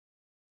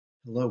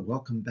Hello,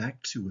 welcome back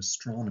to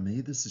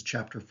Astronomy. This is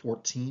chapter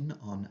 14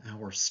 on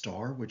our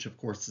star, which of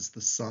course is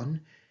the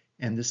Sun,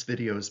 and this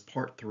video is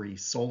part 3,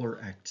 solar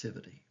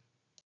activity.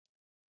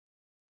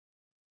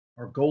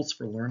 Our goals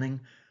for learning: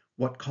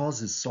 what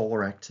causes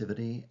solar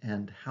activity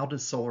and how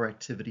does solar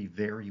activity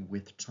vary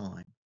with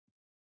time?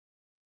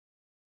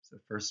 So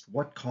first,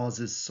 what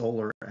causes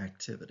solar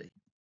activity?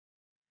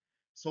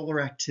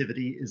 Solar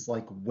activity is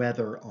like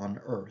weather on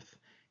Earth.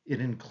 It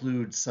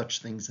includes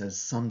such things as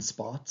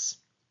sunspots,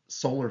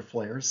 solar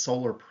flares,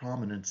 solar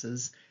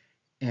prominences,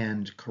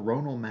 and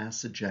coronal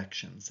mass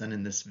ejections. And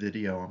in this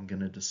video, I'm going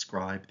to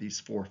describe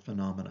these four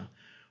phenomena.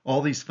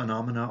 All these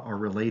phenomena are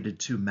related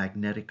to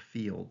magnetic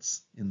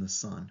fields in the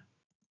sun.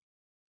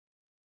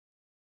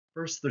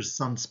 First, there's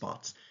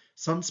sunspots.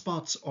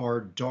 Sunspots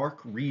are dark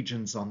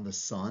regions on the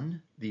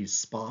sun, these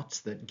spots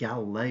that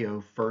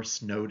Galileo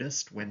first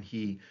noticed when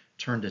he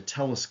turned a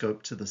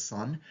telescope to the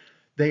sun.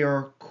 They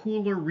are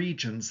cooler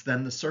regions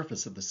than the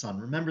surface of the sun.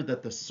 Remember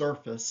that the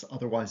surface,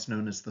 otherwise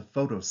known as the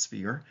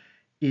photosphere,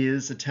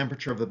 is a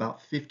temperature of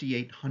about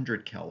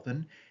 5,800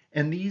 Kelvin,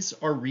 and these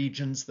are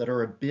regions that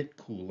are a bit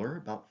cooler,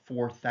 about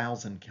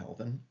 4,000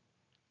 Kelvin.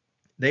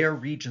 They are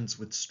regions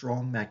with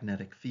strong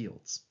magnetic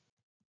fields.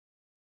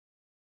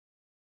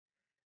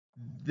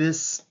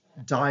 This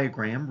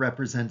diagram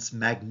represents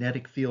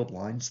magnetic field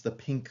lines. The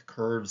pink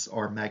curves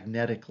are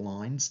magnetic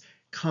lines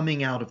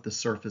coming out of the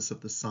surface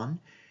of the sun.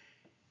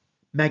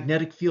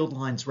 Magnetic field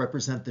lines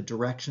represent the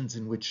directions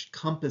in which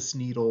compass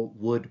needle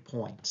would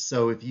point.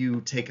 So if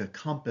you take a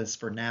compass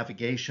for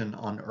navigation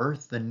on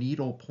Earth, the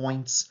needle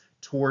points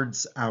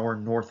towards our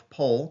North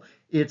Pole.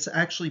 It's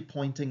actually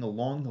pointing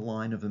along the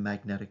line of a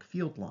magnetic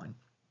field line.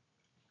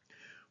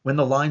 When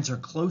the lines are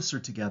closer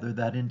together,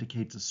 that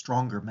indicates a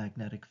stronger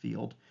magnetic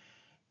field.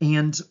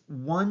 And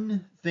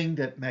one thing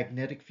that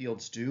magnetic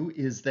fields do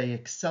is they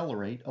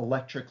accelerate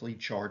electrically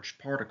charged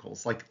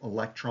particles like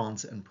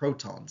electrons and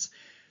protons.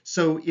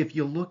 So if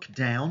you look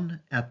down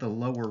at the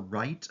lower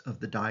right of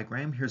the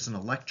diagram, here's an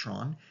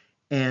electron,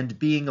 and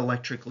being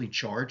electrically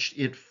charged,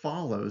 it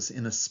follows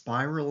in a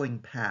spiraling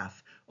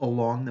path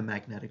along the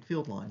magnetic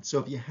field line. So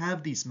if you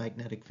have these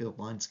magnetic field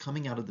lines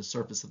coming out of the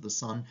surface of the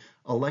sun,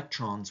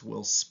 electrons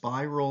will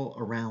spiral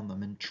around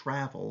them and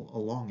travel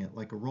along it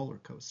like a roller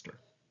coaster.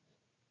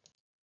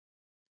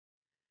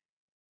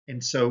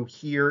 And so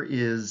here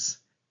is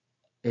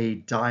a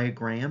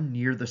diagram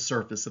near the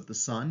surface of the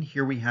sun.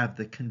 Here we have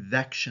the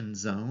convection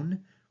zone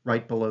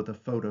right below the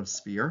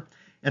photosphere.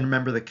 And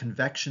remember, the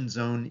convection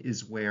zone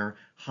is where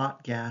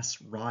hot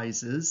gas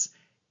rises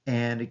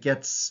and it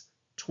gets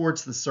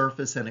towards the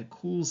surface and it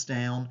cools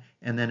down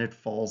and then it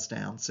falls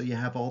down. So you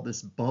have all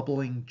this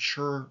bubbling,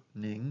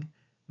 churning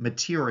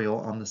material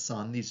on the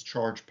sun, these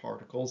charged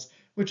particles,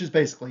 which is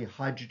basically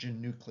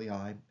hydrogen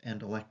nuclei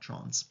and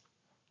electrons.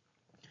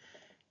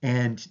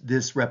 And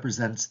this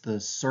represents the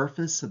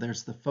surface, so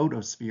there's the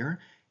photosphere.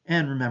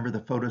 And remember,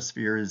 the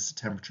photosphere is a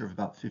temperature of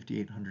about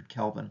 5,800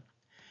 Kelvin.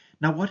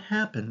 Now, what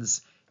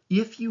happens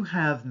if you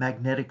have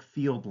magnetic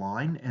field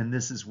line, and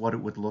this is what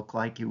it would look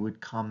like. It would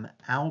come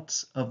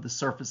out of the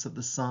surface of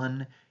the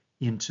sun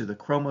into the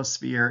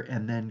chromosphere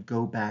and then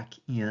go back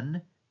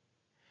in.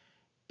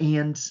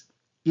 And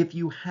if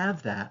you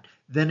have that,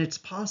 then it's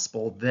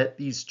possible that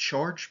these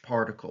charged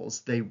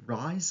particles, they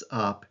rise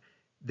up,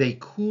 they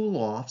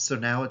cool off. So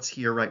now it's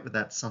here right where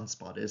that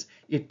sunspot is.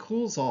 It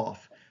cools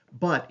off,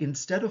 but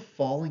instead of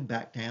falling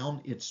back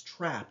down, it's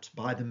trapped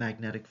by the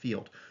magnetic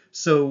field.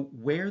 So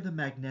where the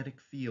magnetic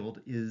field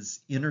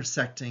is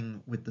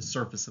intersecting with the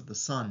surface of the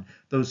sun,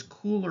 those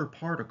cooler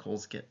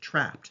particles get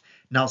trapped.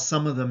 Now,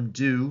 some of them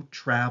do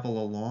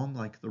travel along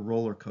like the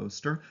roller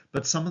coaster,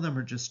 but some of them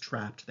are just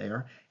trapped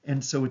there.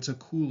 And so it's a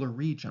cooler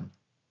region.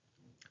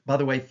 By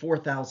the way,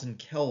 4,000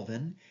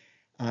 Kelvin,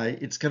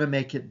 it's going to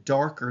make it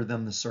darker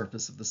than the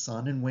surface of the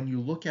sun. And when you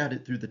look at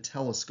it through the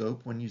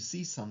telescope, when you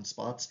see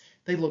sunspots,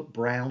 they look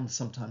brown,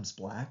 sometimes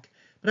black.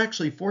 But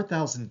actually,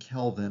 4,000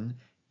 Kelvin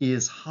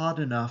is hot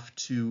enough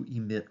to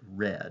emit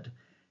red.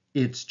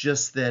 It's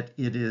just that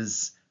it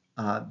is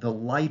the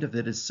light of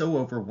it is so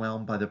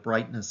overwhelmed by the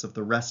brightness of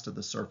the rest of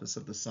the surface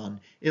of the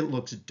sun, it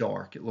looks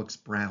dark. It looks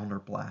brown or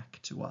black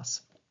to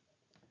us.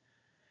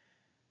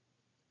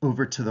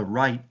 Over to the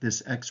right,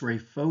 this X-ray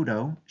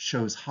photo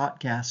shows hot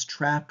gas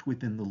trapped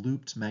within the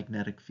looped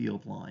magnetic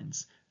field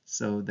lines.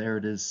 So there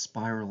it is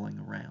spiraling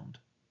around.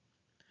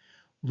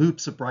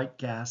 Loops of bright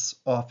gas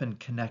often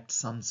connect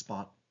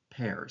sunspot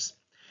pairs.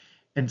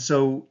 And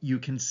so you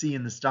can see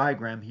in this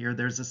diagram here,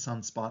 there's a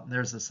sunspot and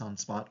there's a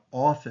sunspot.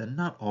 Often,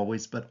 not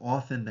always, but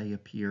often they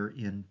appear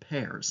in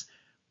pairs.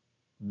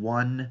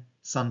 One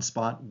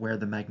sunspot where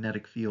the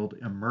magnetic field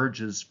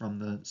emerges from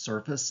the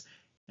surface,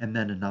 and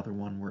then another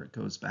one where it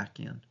goes back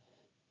in.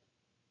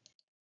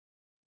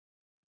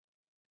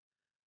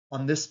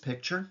 On this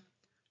picture,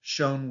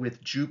 shown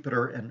with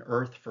Jupiter and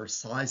Earth for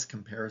size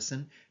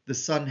comparison, the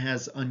sun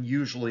has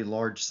unusually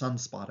large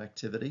sunspot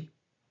activity.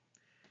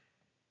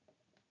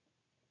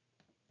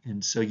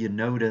 And so you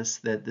notice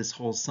that this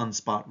whole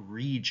sunspot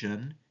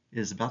region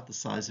is about the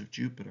size of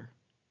Jupiter.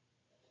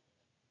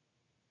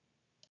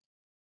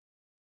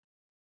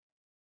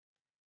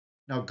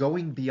 Now,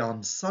 going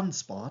beyond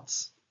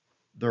sunspots,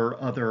 there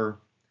are other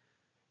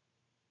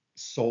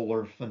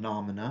solar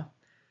phenomena.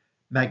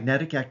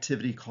 Magnetic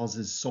activity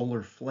causes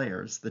solar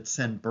flares that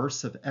send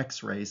bursts of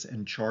X-rays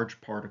and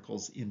charged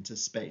particles into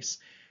space.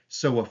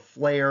 So a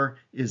flare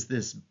is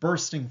this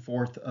bursting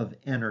forth of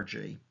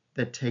energy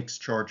that takes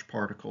charged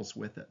particles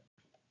with it.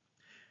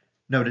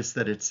 Notice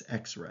that it's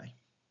X-ray.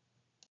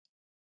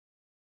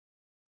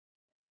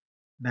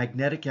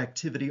 Magnetic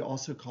activity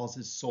also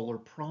causes solar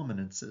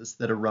prominences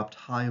that erupt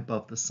high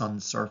above the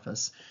sun's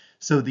surface.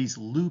 So these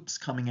loops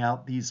coming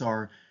out, these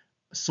are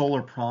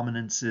solar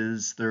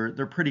prominences.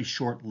 They're pretty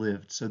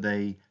short-lived, so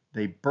they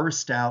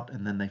burst out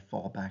and then they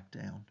fall back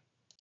down.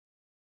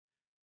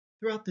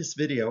 Throughout this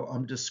video,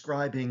 I'm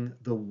describing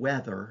the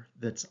weather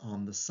that's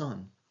on the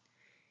sun.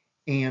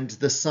 And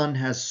the sun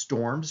has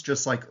storms,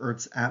 just like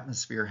Earth's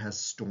atmosphere has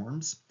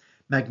storms.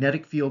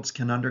 Magnetic fields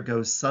can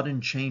undergo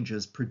sudden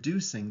changes,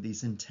 producing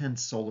these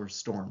intense solar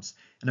storms.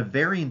 And a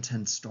very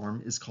intense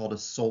storm is called a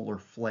solar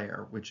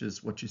flare, which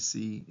is what you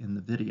see in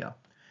the video.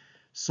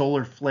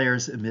 Solar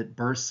flares emit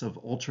bursts of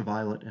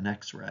ultraviolet and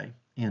X-ray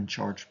and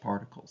charged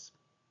particles.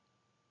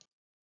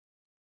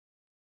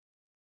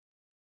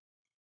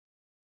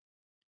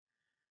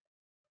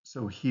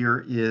 So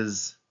here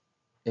is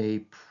a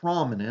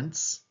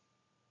prominence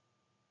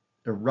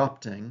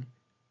erupting,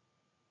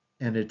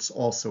 and it's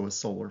also a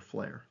solar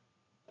flare.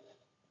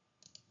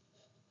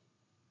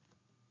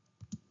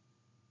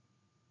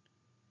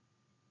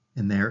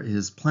 And there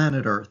is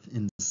planet Earth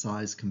in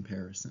size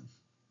comparison.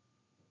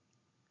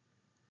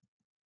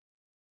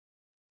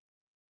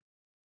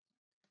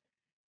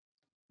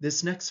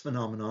 This next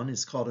phenomenon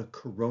is called a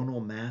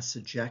coronal mass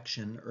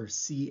ejection, or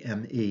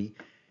CME.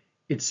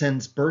 It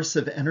sends bursts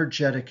of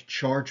energetic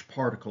charged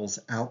particles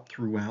out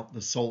throughout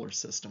the solar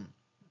system.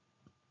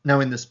 Now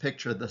in this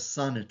picture, the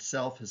sun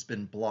itself has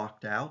been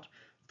blocked out.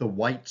 The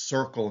white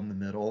circle in the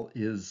middle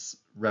is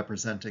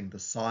representing the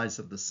size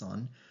of the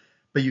sun.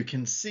 But you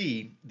can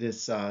see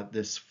this,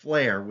 this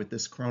flare with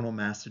this coronal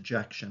mass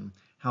ejection,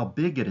 how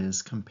big it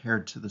is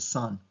compared to the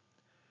sun.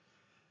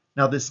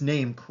 Now this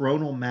name,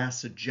 coronal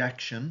mass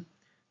ejection,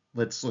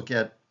 let's look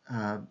at,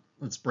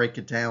 let's break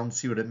it down,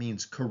 see what it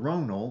means.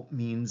 Coronal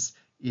means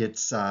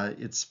it's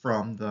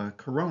from the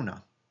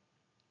corona,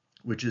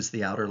 which is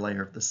the outer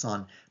layer of the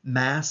sun.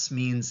 Mass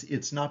means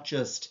it's not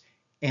just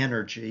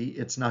energy,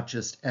 it's not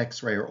just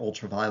X-ray or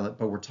ultraviolet,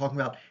 but we're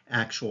talking about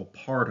actual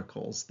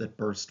particles that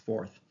burst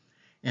forth.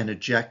 And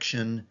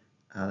ejection,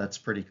 that's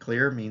pretty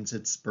clear, means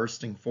it's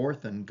bursting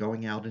forth and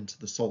going out into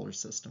the solar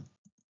system.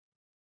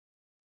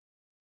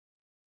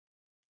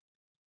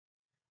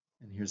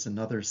 And here's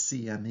another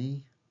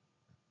CME.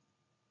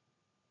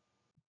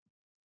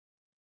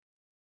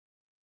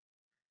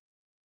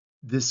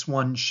 This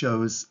one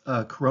shows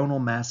a coronal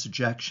mass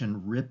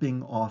ejection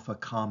ripping off a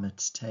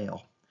comet's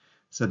tail.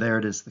 So there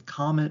it is, the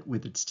comet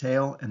with its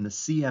tail, and the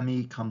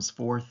CME comes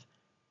forth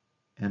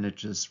and it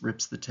just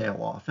rips the tail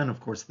off. And of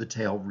course the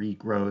tail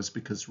regrows,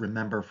 because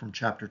remember from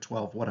chapter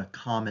 12 what a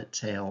comet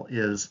tail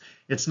is.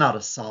 It's not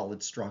a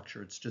solid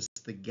structure, it's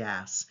just the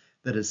gas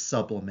that is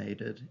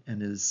sublimated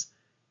and is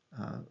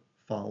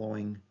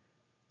following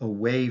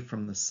away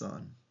from the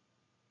sun.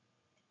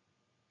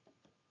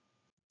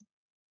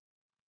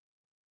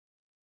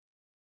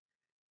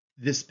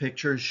 This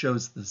picture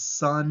shows the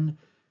sun,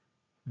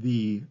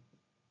 the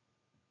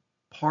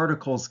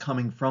particles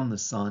coming from the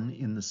sun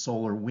in the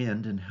solar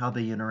wind and how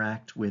they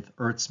interact with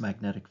Earth's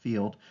magnetic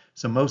field.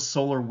 So most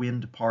solar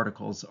wind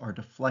particles are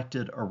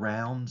deflected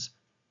around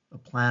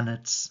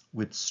planets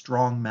with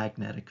strong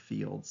magnetic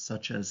fields,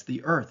 such as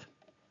the Earth.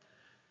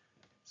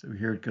 So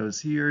here it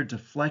goes here,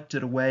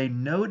 deflected away.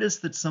 Notice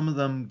that some of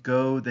them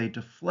they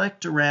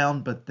deflect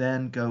around, but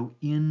then go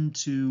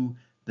into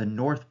the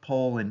North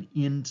Pole and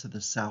into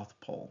the South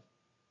Pole.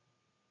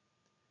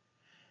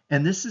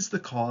 And this is the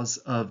cause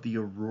of the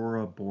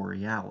aurora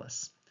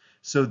borealis.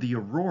 So the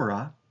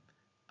aurora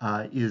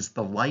is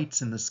the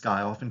lights in the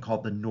sky, often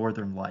called the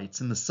northern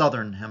lights. In the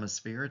southern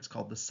hemisphere, it's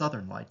called the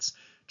southern lights.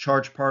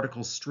 Charged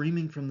particles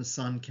streaming from the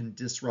sun can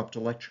disrupt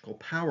electrical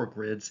power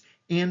grids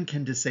and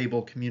can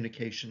disable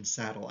communication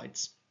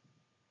satellites.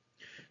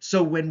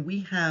 So when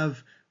we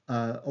have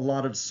a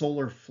lot of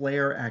solar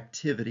flare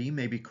activity,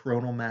 maybe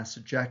coronal mass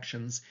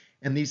ejections,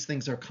 and these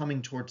things are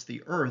coming towards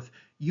the Earth,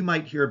 you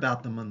might hear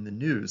about them on the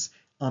news.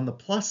 On the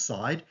plus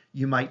side,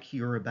 you might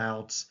hear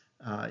about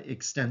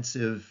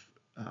extensive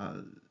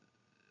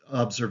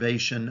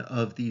observation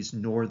of these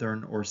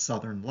northern or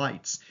southern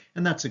lights.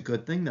 And that's a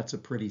good thing, that's a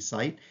pretty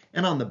sight.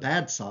 And on the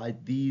bad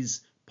side,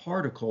 these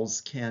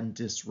particles can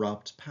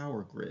disrupt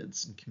power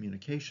grids and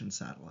communication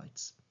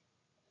satellites.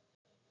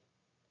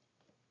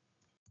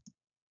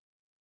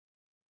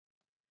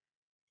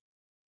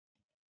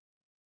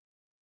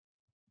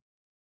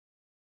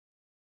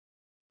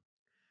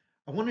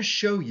 I want to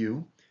show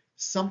you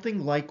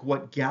something like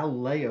what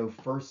Galileo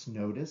first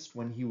noticed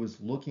when he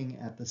was looking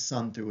at the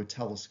sun through a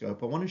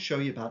telescope. I want to show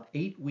you about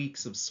 8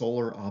 weeks of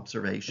solar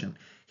observation.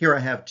 Here I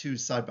have two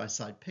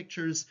side-by-side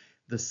pictures.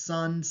 The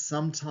sun,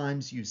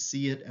 sometimes you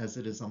see it as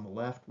it is on the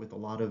left with a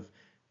lot of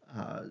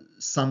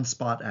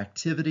sunspot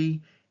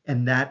activity,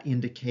 and that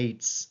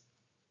indicates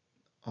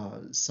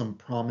some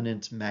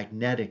prominent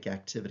magnetic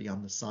activity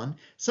on the sun.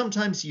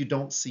 Sometimes you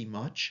don't see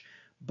much,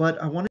 but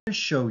I want to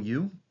show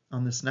you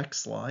on this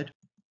next slide.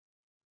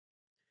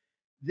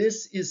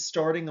 This is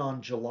starting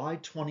on July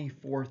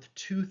 24th,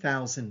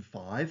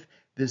 2005.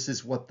 This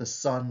is what the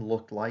sun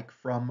looked like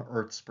from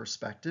Earth's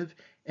perspective.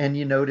 And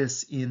you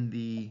notice in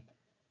the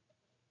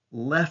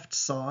left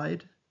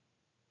side,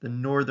 the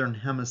northern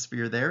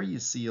hemisphere there, you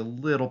see a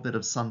little bit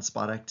of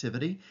sunspot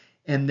activity.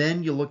 And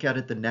then you look at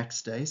it the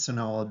next day. So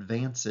now I'll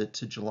advance it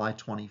to July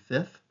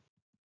 25th.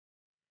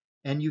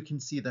 And you can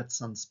see that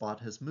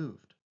sunspot has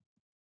moved.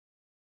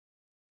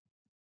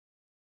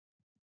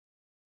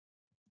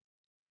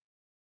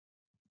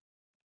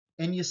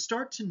 And you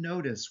start to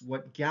notice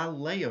what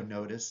Galileo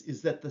noticed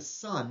is that the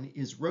sun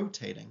is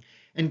rotating.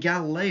 And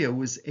Galileo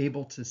was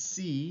able to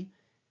see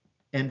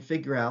and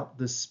figure out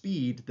the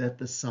speed that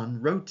the sun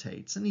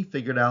rotates. And he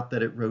figured out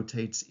that it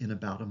rotates in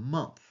about a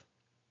month.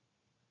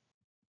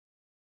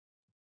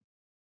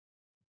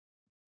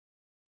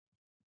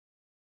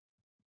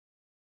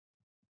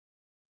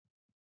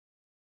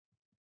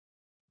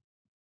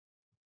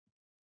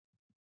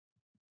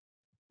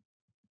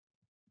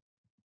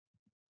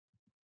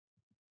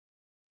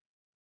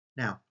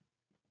 Now,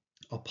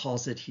 I'll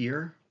pause it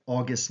here,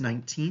 August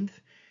 19th.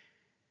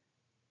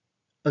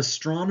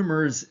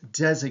 Astronomers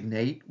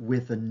designate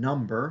with a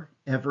number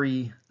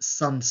every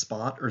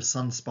sunspot or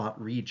sunspot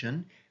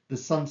region. The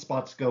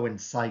sunspots go in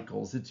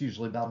cycles. It's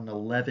usually about an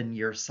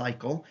 11-year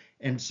cycle.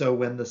 And so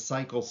when the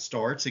cycle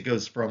starts, it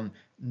goes from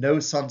no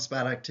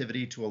sunspot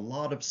activity to a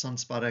lot of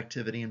sunspot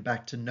activity and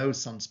back to no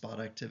sunspot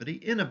activity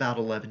in about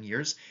 11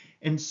 years.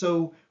 And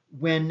so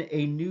when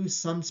a new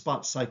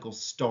sunspot cycle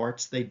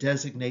starts, they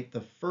designate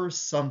the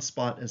first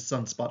sunspot as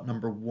sunspot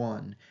number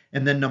 1,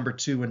 and then number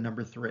 2 and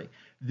number 3.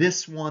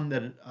 This one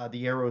that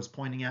the arrow is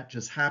pointing at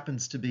just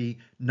happens to be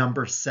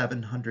number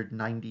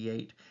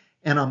 798.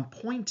 And I'm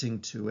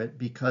pointing to it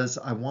because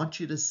I want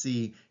you to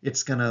see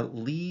it's going to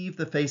leave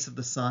the face of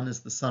the sun as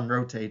the sun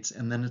rotates,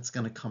 and then it's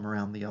going to come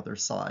around the other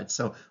side.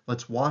 So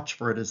let's watch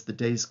for it as the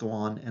days go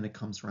on and it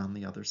comes around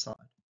the other side.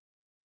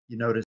 You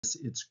notice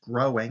it's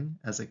growing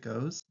as it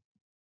goes.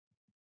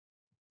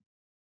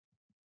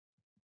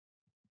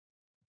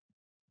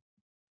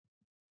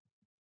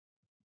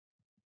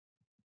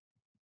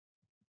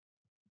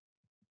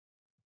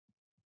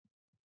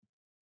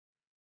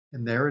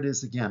 And there it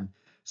is again,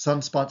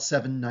 sunspot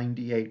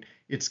 798.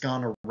 It's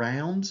gone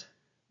around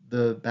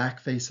the back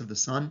face of the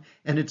sun,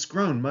 and it's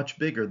grown much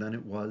bigger than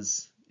it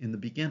was in the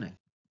beginning.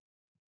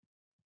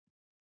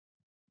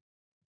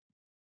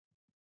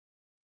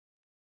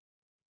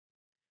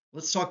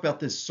 Let's talk about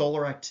this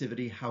solar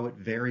activity, how it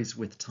varies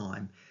with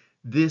time.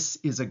 This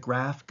is a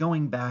graph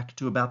going back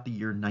to about the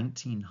year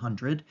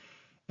 1900,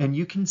 and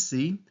you can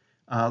see,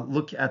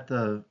 look at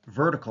the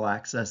vertical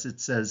axis,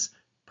 it says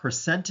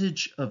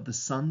percentage of the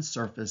sun's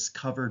surface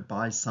covered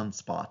by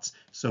sunspots.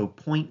 So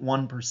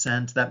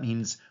 0.1%, that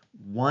means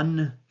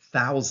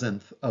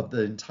 1,000th of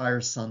the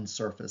entire sun's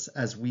surface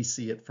as we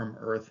see it from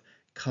Earth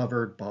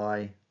covered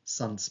by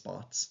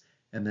sunspots.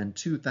 And then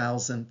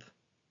 2,000th,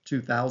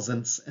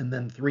 2,000ths, and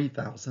then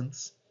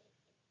 3,000ths.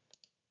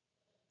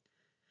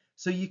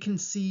 So you can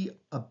see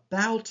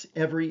about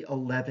every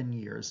 11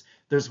 years,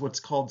 there's what's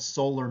called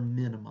solar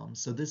minimum.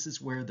 So this is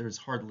where there's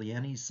hardly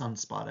any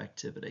sunspot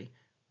activity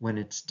when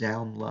it's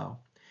down low.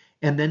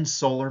 And then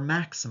solar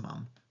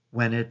maximum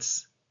when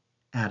it's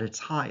at its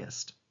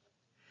highest.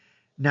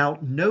 Now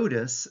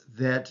notice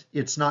that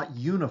it's not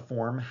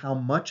uniform how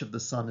much of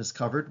the sun is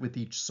covered with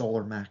each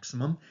solar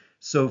maximum.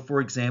 So for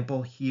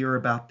example, here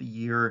about the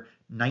year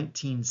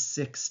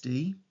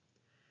 1960,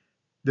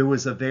 there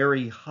was a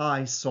very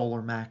high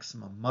solar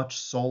maximum, much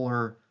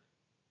solar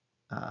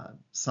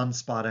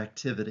sunspot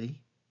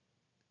activity,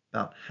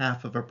 about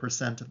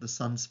 0.5% of the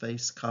sun's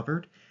face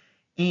covered.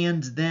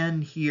 And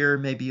then here,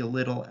 maybe a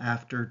little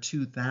after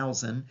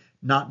 2000,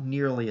 not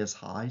nearly as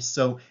high.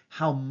 So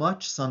how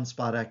much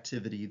sunspot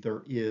activity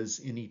there is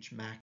in each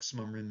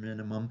maximum and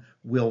minimum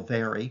will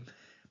vary.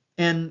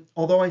 And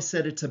although I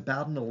said it's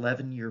about an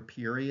 11-year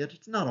period,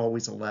 it's not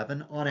always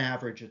 11. On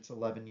average, it's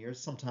 11 years.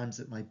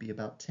 Sometimes it might be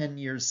about 10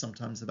 years,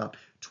 sometimes about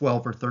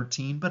 12 or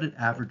 13, but it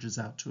averages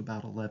out to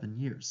about 11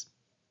 years.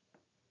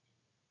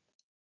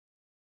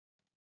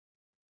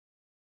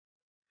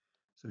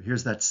 So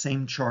here's that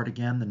same chart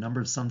again. The number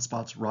of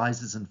sunspots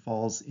rises and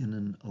falls in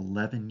an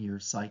 11-year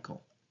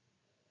cycle.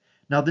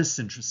 Now this is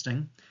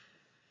interesting.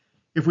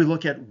 If we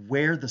look at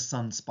where the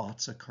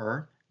sunspots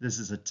occur, this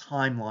is a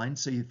timeline.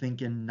 So you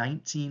think in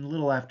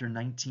little after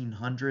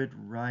 1900,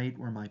 right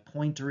where my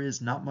pointer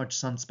is, not much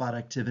sunspot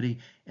activity.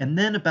 And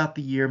then about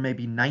the year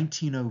maybe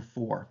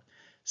 1904,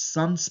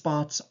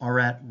 sunspots are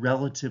at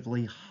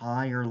relatively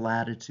higher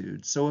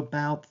latitude. So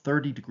about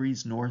 30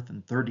 degrees north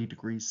and 30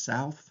 degrees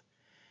south.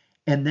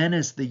 And then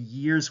as the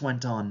years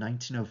went on,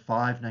 1905,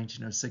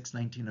 1906,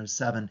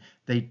 1907,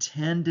 they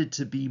tended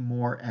to be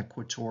more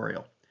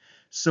equatorial.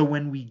 So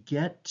when we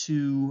get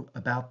to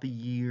about the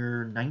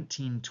year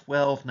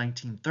 1912,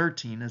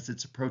 1913, as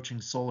it's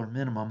approaching solar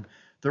minimum,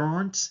 there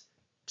aren't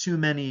too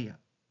many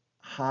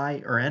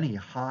high or any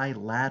high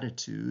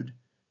latitude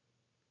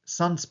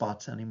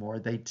sunspots anymore.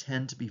 They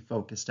tend to be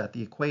focused at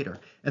the equator,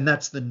 and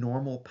that's the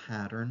normal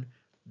pattern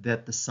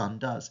that the sun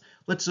does.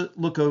 Let's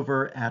look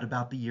over at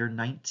about the year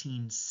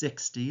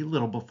 1960, a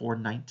little before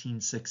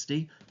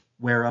 1960,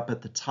 where up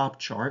at the top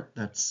chart,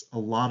 that's a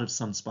lot of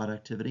sunspot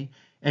activity,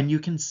 and you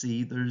can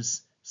see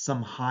there's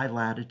some high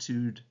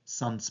latitude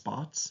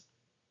sunspots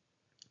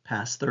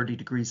past 30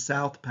 degrees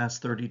south,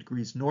 past 30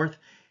 degrees north,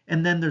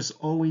 and then there's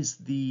always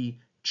the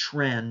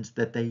trend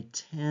that they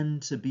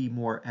tend to be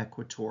more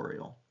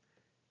equatorial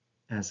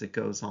as it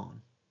goes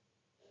on.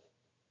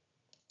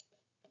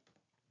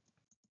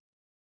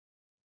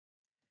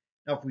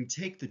 Now, if we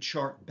take the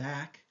chart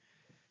back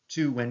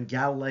to when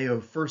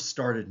Galileo first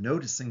started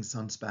noticing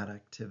sunspot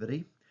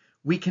activity,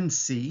 we can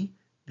see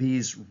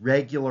these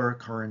regular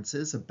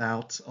occurrences,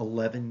 about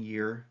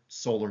 11-year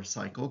solar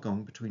cycle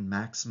going between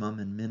maximum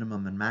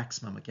and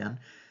maximum again.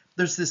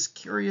 There's this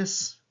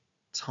curious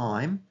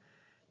time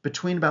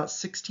between about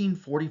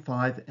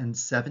 1645 and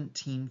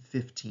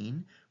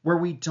 1715 where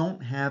we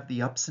don't have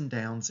the ups and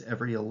downs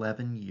every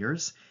 11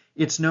 years.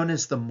 It's known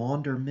as the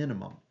Maunder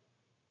minimum.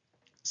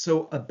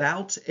 So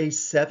about a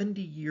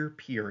 70-year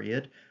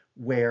period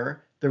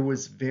where there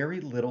was very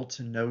little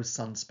to no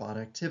sunspot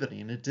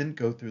activity, and it didn't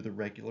go through the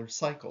regular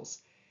cycles.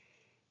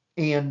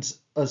 And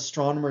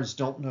astronomers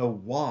don't know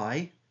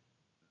why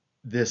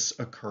this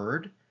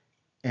occurred,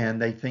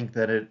 and they think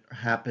that it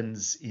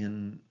happens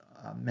in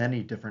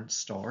many different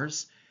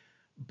stars.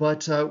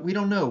 But we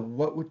don't know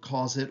what would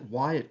cause it,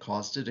 why it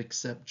caused it,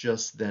 except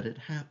just that it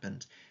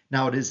happened.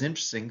 Now, it is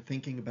interesting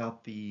thinking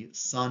about the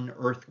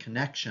Sun-Earth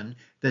connection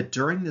that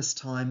during this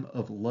time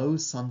of low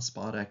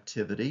sunspot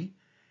activity,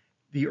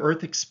 the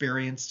Earth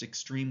experienced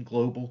extreme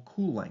global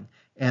cooling.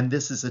 And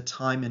this is a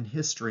time in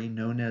history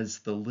known as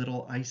the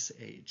Little Ice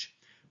Age,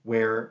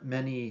 where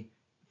many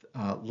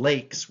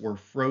lakes were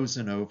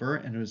frozen over,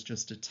 and it was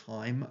just a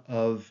time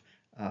of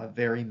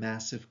very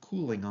massive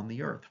cooling on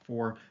the Earth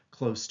for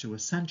close to a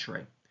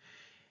century.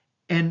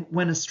 And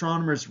when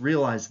astronomers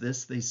realized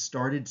this, they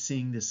started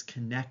seeing this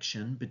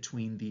connection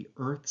between the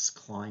Earth's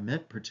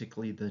climate,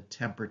 particularly the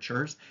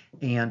temperatures,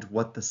 and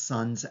what the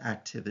sun's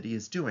activity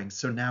is doing.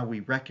 So now we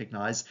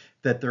recognize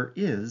that there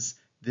is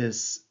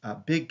this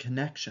big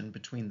connection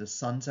between the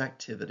sun's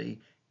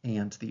activity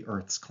and the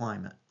Earth's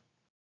climate.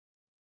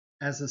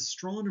 As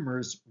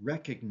astronomers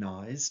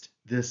recognized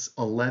this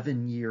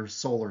 11-year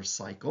solar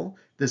cycle,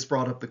 this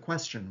brought up the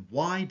question,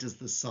 why does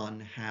the sun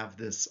have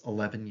this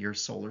 11-year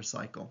solar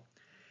cycle?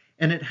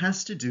 And it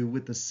has to do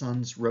with the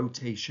sun's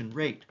rotation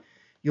rate.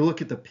 You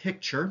look at the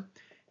picture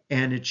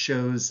and it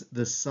shows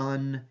the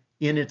sun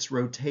in its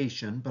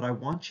rotation, but I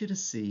want you to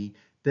see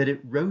that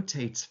it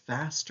rotates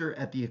faster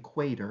at the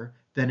equator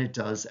than it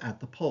does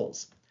at the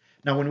poles.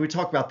 Now, when we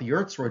talk about the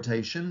Earth's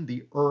rotation,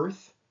 the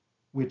Earth,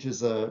 which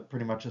is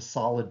pretty much a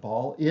solid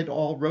ball, it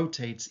all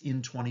rotates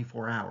in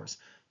 24 hours.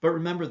 But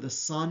remember, the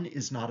sun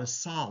is not a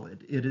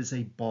solid. It is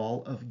a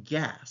ball of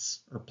gas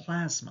or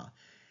plasma.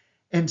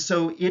 And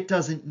so it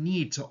doesn't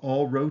need to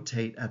all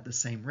rotate at the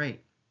same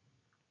rate.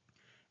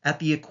 At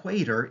the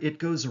equator, it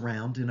goes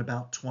around in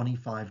about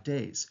 25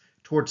 days.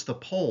 Towards the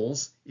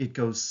poles, it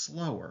goes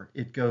slower.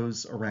 It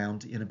goes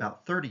around in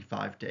about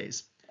 35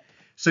 days.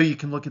 So you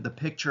can look at the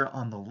picture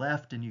on the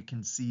left and you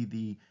can see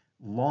the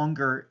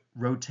longer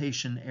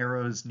rotation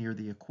arrows near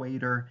the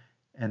equator,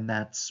 and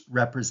that's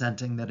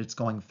representing that it's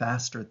going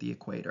faster at the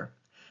equator.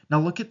 Now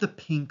look at the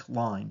pink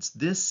lines.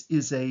 This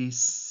is a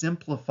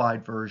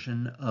simplified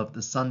version of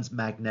the sun's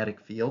magnetic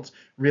fields.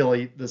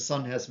 Really, the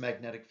sun has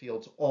magnetic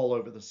fields all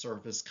over the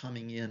surface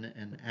coming in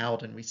and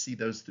out, and we see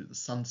those through the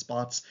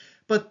sunspots,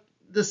 but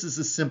this is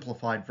a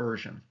simplified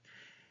version.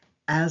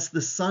 As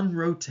the sun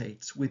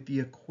rotates with the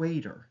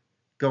equator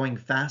going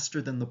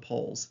faster than the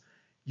poles,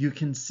 you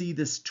can see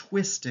this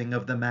twisting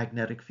of the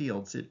magnetic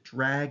fields. It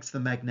drags the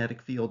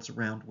magnetic fields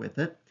around with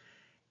it,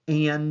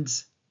 and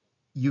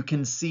you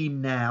can see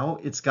now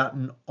it's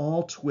gotten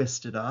all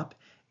twisted up.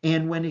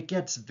 And when it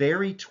gets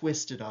very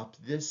twisted up,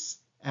 this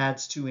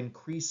adds to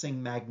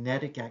increasing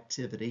magnetic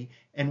activity,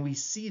 and we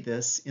see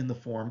this in the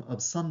form of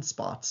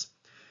sunspots.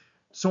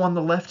 So on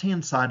the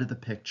left-hand side of the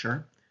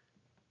picture,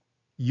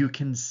 you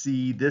can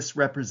see this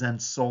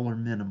represents solar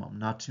minimum,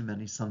 not too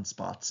many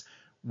sunspots.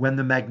 When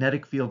the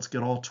magnetic fields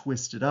get all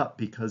twisted up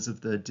because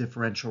of the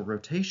differential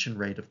rotation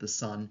rate of the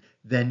sun,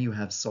 then you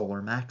have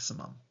solar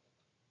maximum.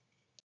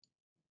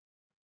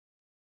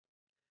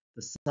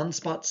 The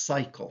sunspot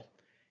cycle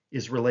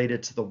is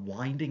related to the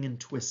winding and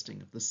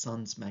twisting of the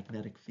sun's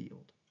magnetic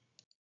field.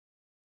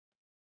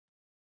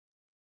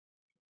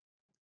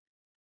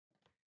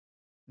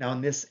 Now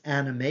in this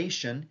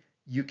animation,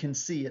 you can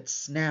see it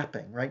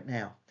snapping right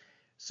now.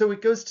 So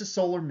it goes to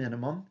solar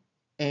minimum,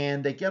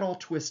 and they get all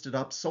twisted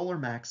up, solar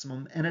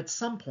maximum, and at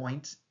some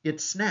point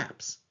it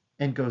snaps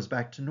and goes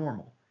back to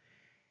normal.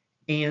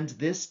 And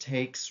this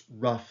takes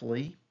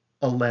roughly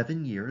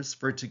 11 years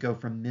for it to go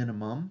from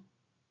minimum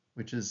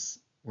which is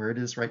where it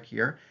is right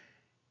here.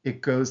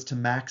 It goes to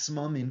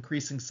maximum,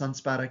 increasing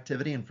sunspot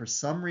activity, and for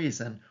some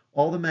reason,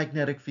 all the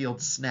magnetic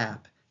fields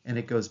snap and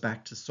it goes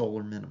back to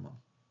solar minimum.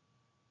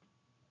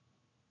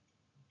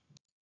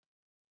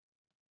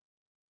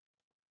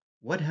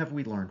 What have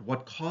we learned?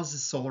 What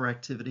causes solar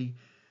activity?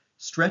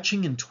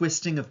 Stretching and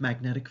twisting of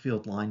magnetic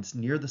field lines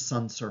near the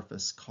sun's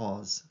surface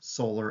cause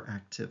solar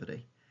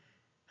activity.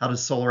 How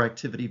does solar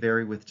activity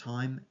vary with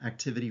time?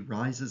 Activity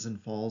rises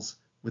and falls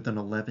with an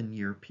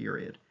 11-year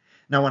period.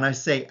 Now, when I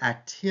say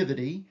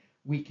activity,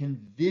 we can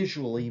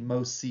visually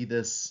most see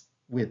this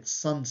with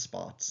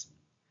sunspots.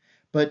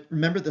 But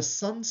remember, the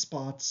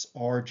sunspots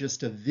are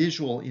just a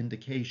visual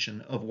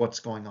indication of what's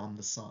going on in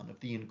the sun, of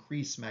the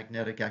increased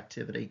magnetic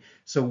activity.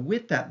 So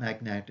with that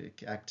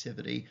magnetic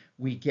activity,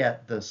 we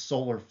get the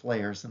solar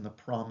flares and the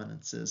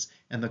prominences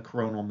and the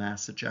coronal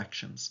mass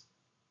ejections.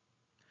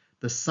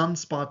 The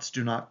sunspots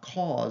do not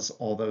cause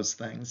all those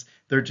things.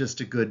 They're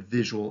just a good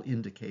visual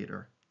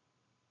indicator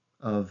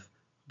of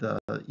the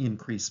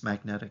increased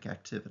magnetic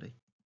activity.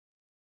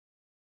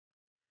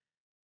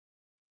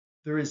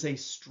 There is a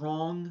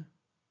strong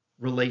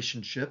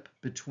relationship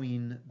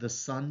between the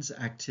sun's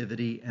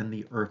activity and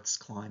the Earth's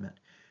climate.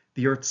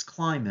 The Earth's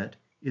climate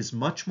is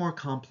much more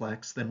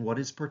complex than what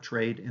is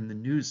portrayed in the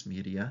news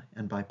media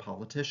and by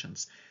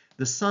politicians.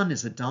 The sun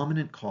is a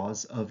dominant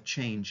cause of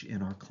change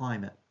in our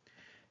climate.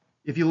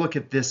 If you look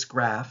at this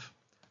graph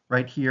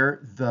right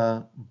here,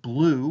 the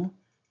blue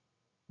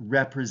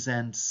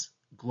represents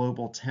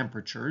global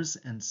temperatures,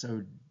 and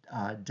so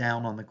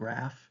down on the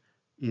graph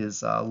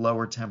is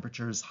lower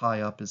temperatures,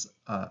 high up is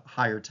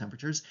higher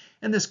temperatures.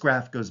 And this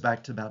graph goes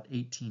back to about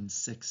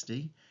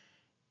 1860.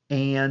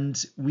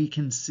 And we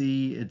can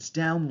see it's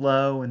down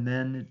low and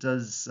then it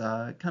does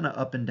kind of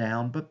up and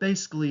down, but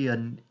basically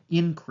an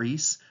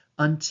increase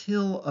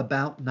until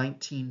about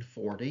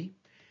 1940.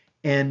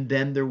 And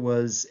then there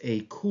was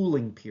a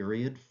cooling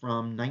period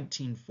from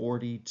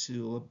 1940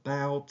 to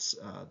about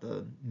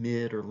the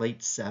mid or late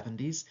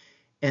 70s,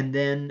 and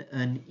then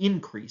an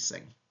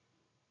increasing.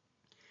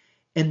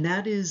 And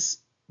that is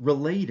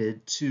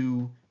related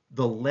to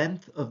the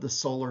length of the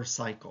solar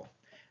cycle.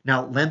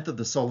 Now, length of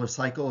the solar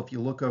cycle, if you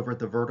look over at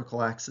the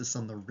vertical axis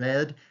on the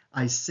red,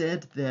 I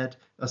said that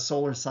a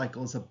solar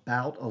cycle is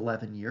about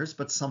 11 years,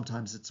 but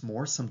sometimes it's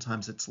more,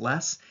 sometimes it's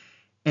less.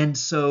 And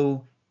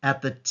so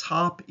at the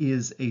top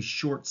is a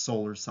short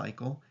solar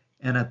cycle,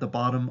 and at the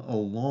bottom, a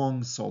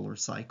long solar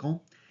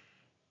cycle.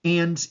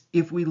 And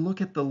if we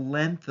look at the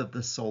length of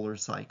the solar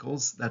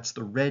cycles, that's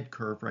the red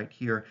curve right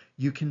here,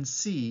 you can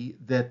see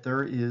that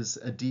there is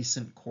a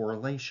decent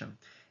correlation.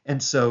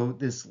 And so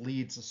this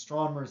leads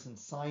astronomers and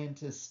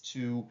scientists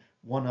to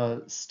want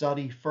to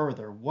study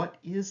further what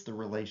is the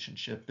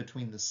relationship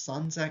between the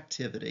sun's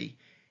activity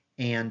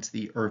and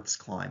the Earth's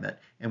climate.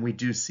 And we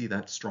do see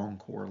that strong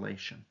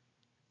correlation.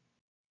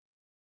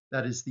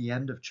 That is the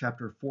end of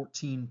chapter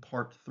 14,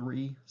 part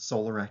 3,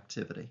 solar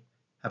activity.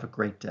 Have a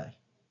great day.